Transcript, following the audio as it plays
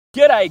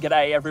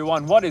G'day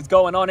everyone, what is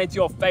going on? It's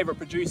your favorite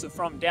producer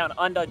from down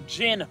under,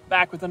 Jin,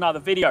 back with another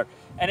video.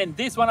 And in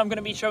this one I'm going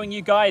to be showing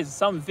you guys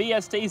some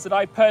VSTs that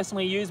I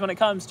personally use when it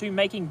comes to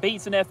making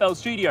beats in FL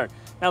Studio.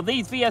 Now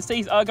these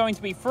VSTs are going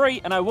to be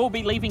free and I will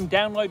be leaving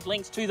download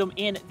links to them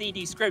in the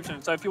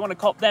description. So if you want to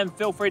cop them,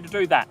 feel free to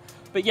do that.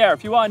 But yeah,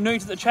 if you are new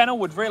to the channel,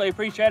 would really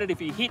appreciate it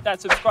if you hit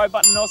that subscribe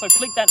button and also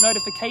click that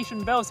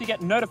notification bell so you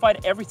get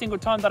notified every single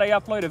time that I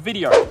upload a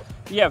video.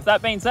 But yeah, with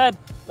that being said,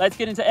 let's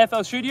get into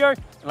FL Studio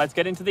and let's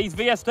get into these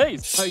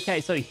VSTs.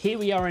 Okay, so here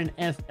we are in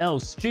FL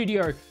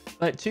Studio.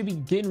 But to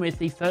begin with,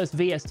 the first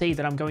VST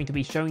that I'm going to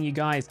be showing you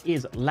guys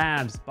is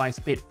Labs by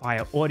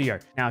Spitfire Audio.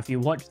 Now, if you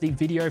watched the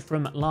video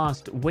from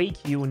last week,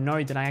 you will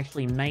know that I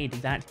actually made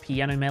that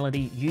piano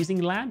melody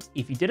using Labs.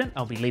 If you didn't,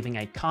 I'll be leaving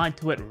a card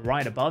to it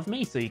right above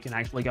me, so you can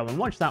actually go and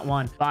watch that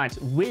one. But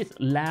with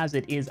Labs,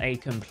 it is a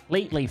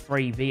completely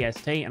free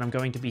VST, and I'm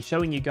going to be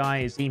showing you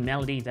guys the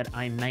melody that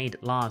I made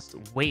last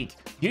week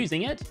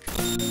using it.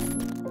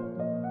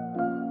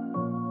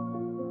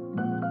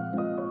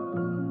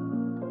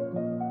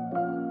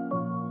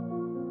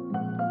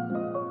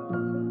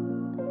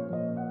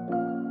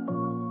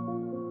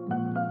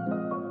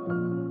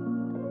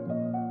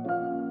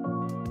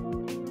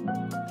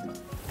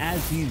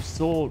 As you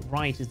saw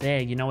right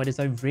there, you know, it is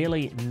a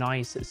really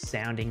nice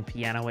sounding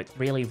piano. It's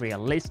really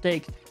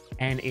realistic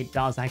and it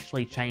does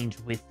actually change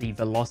with the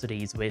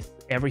velocities.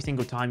 With every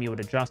single time you would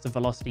adjust the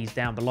velocities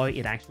down below,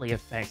 it actually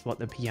affects what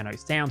the piano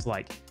sounds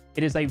like.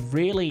 It is a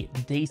really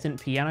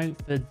decent piano.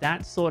 For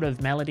that sort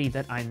of melody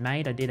that I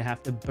made, I did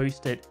have to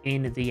boost it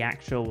in the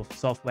actual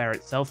software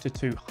itself to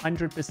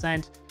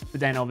 200%,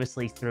 but then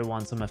obviously threw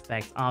on some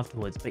effects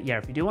afterwards. But yeah,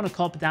 if you do want to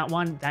cop that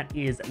one, that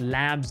is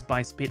Labs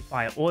by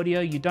Spitfire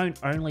Audio. You don't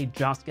only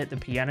just get the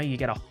piano, you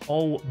get a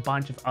whole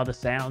bunch of other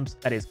sounds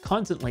that is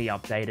constantly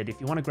updated. If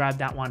you want to grab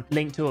that one,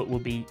 link to it will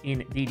be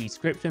in the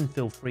description.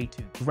 Feel free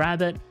to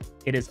grab it.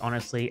 It is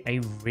honestly a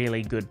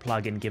really good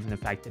plugin given the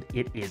fact that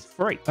it is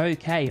free.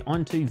 Okay,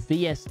 on to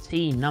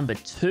VST number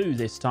 2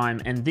 this time,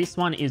 and this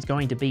one is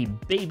going to be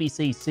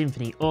BBC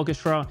Symphony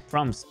Orchestra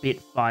from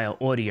Spitfire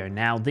Audio.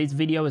 Now, this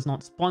video is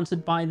not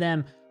sponsored by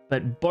them,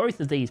 but both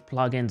of these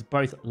plugins,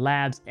 both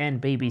Labs and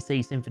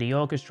BBC Symphony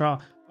Orchestra,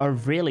 are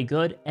really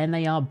good and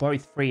they are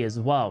both free as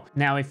well.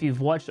 Now, if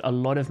you've watched a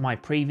lot of my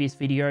previous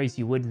videos,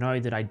 you would know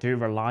that I do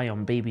rely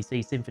on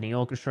BBC Symphony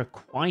Orchestra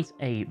quite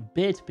a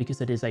bit because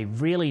it is a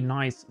really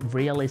nice,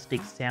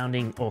 realistic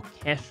sounding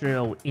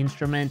orchestral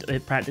instrument.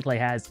 It practically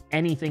has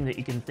anything that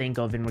you can think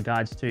of in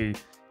regards to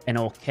an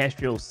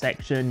orchestral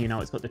section. You know,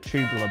 it's got the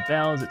tubular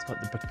bells, it's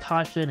got the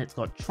percussion, it's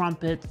got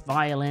trumpets,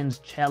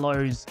 violins,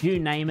 cellos, you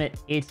name it,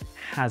 it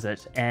has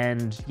it.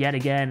 And yet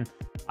again,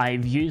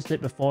 I've used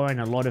it before in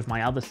a lot of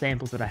my other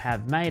samples that I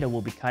have made. I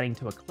will be cutting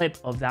to a clip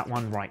of that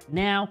one right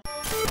now.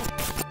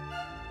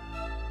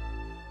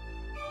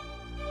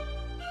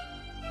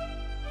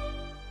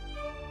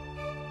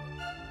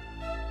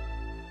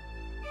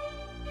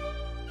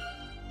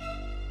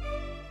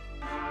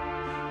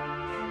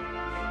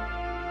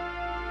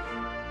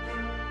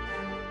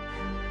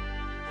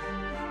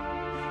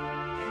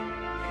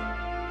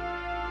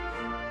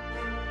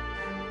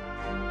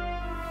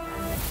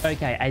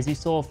 Okay, as you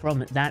saw from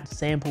that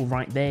sample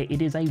right there,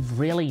 it is a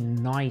really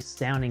nice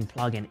sounding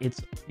plugin.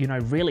 It's, you know,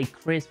 really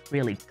crisp,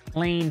 really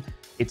clean.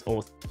 It's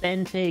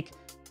authentic.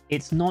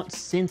 It's not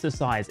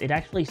synthesized. It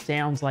actually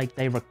sounds like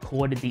they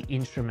recorded the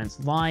instruments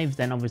live,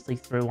 then obviously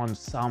threw on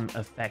some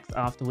effects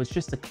afterwards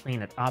just to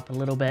clean it up a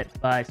little bit.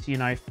 But, you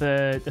know,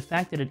 for the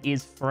fact that it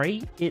is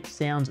free, it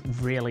sounds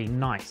really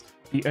nice.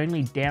 The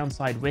only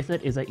downside with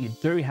it is that you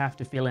do have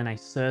to fill in a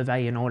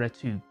survey in order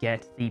to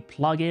get the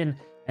plugin.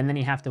 And then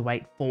you have to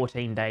wait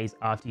 14 days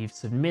after you've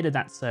submitted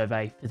that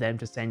survey for them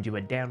to send you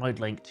a download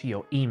link to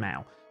your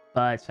email.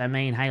 But I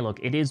mean, hey, look,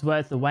 it is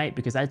worth the wait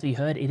because as we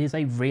heard, it is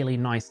a really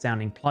nice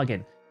sounding plugin.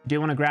 If you do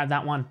want to grab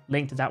that one,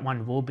 link to that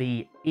one will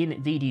be in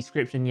the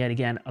description yet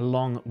again,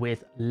 along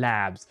with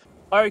Labs.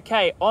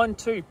 Okay, on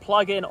to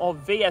plugin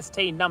of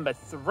VST number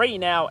 3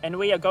 now, and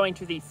we are going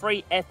to the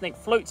free ethnic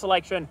flute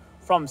selection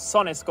from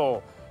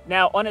Sonuscore.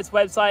 Now, on its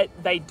website,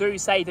 they do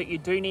say that you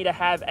do need to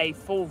have a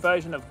full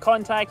version of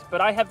Contact,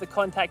 but I have the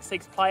Contact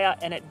 6 player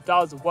and it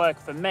does work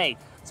for me.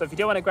 So if you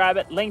do want to grab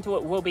it, link to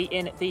it will be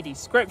in the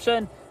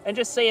description and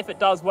just see if it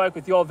does work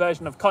with your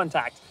version of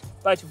Contact.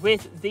 But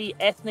with the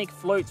ethnic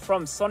flutes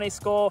from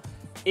Sonuscore,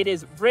 it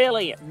is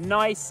really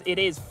nice. It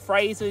is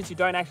phrases. You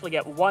don't actually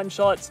get one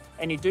shots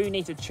and you do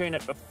need to tune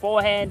it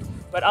beforehand.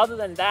 But other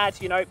than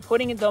that, you know,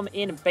 putting them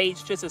in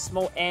beats, just as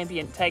small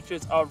ambient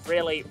textures are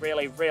really,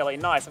 really, really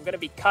nice. I'm going to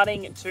be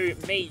cutting to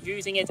me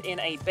using it in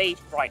a beat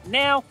right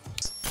now.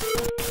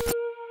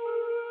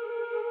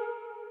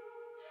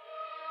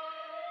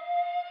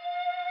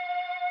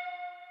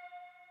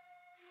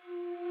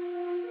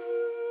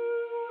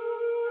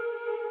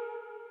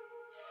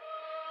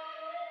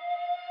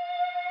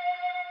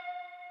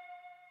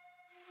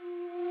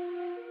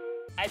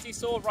 As you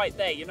saw right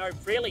there, you know,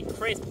 really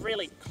crisp,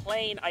 really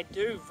clean. I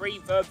do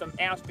reverb them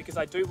out because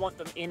I do want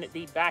them in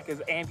the back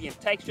as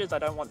ambient textures. I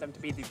don't want them to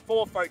be the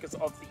fore focus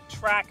of the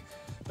track.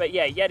 But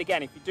yeah, yet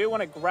again, if you do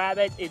want to grab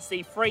it, it's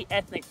the free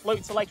ethnic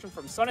flute selection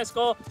from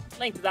Sonuscore.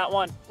 Link to that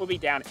one will be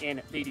down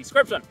in the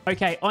description.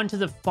 Okay, on to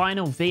the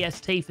final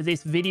VST for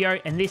this video,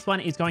 and this one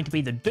is going to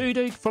be the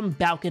Duduk from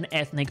Balkan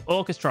Ethnic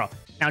Orchestra.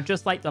 Now,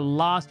 just like the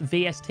last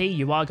VST,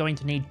 you are going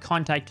to need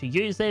Contact to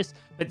use this,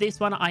 but this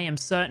one I am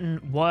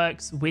certain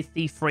works with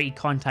the free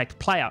Contact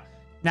player.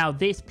 Now,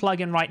 this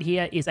plugin right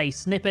here is a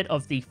snippet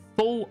of the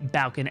full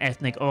Balkan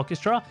Ethnic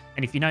Orchestra,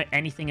 and if you know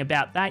anything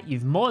about that,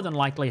 you've more than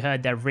likely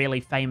heard their really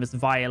famous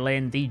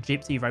violin, the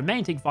Gypsy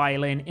Romantic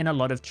violin, in a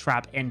lot of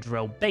trap and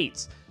drill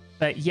beats.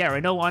 But yeah,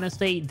 in all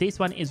honesty, this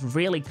one is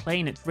really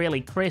clean, it's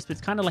really crisp,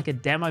 it's kind of like a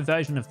demo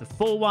version of the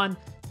full one.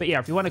 But yeah,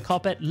 if you want to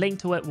cop it, link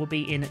to it will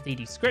be in the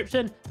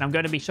description, and I'm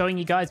going to be showing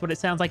you guys what it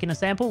sounds like in a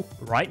sample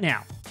right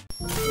now.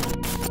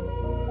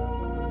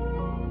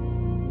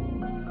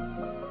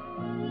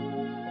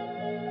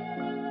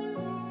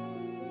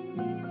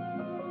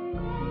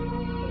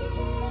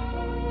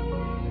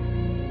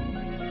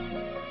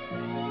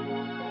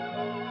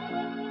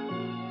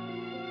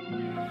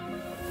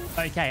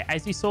 Okay,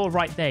 as you saw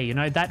right there, you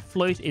know, that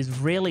flute is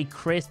really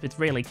crisp, it's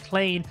really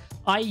clean.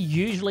 I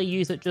usually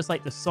use it just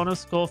like the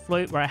Sonuscore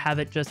flute, where I have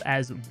it just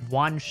as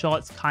one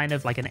shots, kind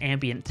of like an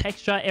ambient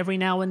texture every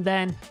now and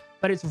then.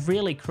 But it's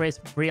really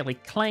crisp, really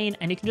clean,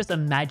 and you can just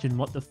imagine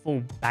what the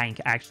full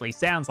bank actually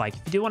sounds like.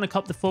 If you do want to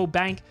cop the full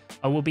bank,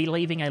 I will be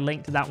leaving a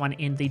link to that one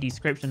in the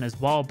description as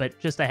well. But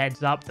just a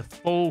heads up, the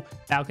full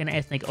Balkan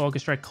Ethnic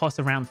Orchestra costs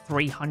around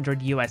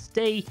 300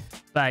 USD.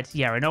 But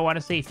yeah, in all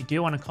honesty, if you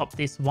do want to cop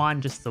this one,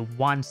 just the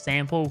one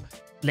sample,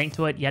 link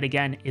to it yet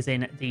again is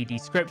in the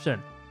description.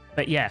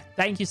 But yeah,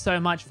 thank you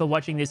so much for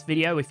watching this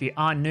video. If you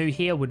are new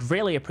here, would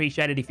really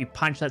appreciate it if you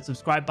punch that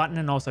subscribe button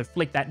and also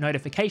flick that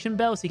notification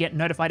bell so you get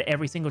notified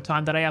every single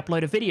time that I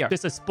upload a video.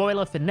 Just a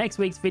spoiler for next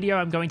week's video,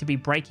 I'm going to be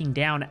breaking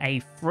down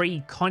a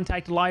free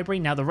Contact library.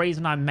 Now, the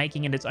reason I'm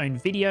making it its own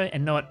video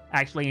and not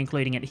actually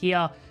including it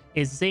here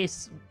is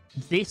this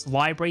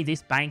library,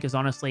 this bank is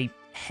honestly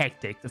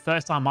hectic. The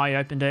first time I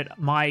opened it,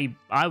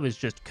 I was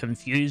just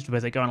confused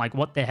with it, going like,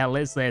 what the hell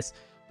is this?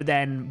 But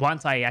then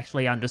once I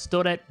actually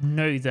understood it,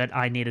 knew that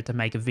I needed to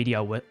make a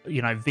video with,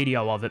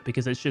 video of it,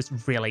 because it's just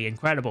really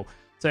incredible.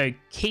 So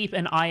keep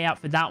an eye out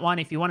for that one.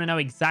 If you want to know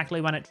exactly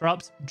when it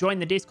drops, join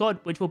the Discord,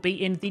 which will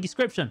be in the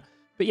description.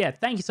 But yeah,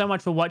 thank you so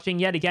much for watching.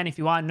 Yet again, if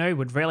you are new,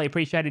 would really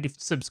appreciate it if you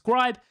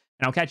subscribe,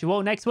 and I'll catch you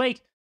all next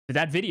week for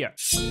that video.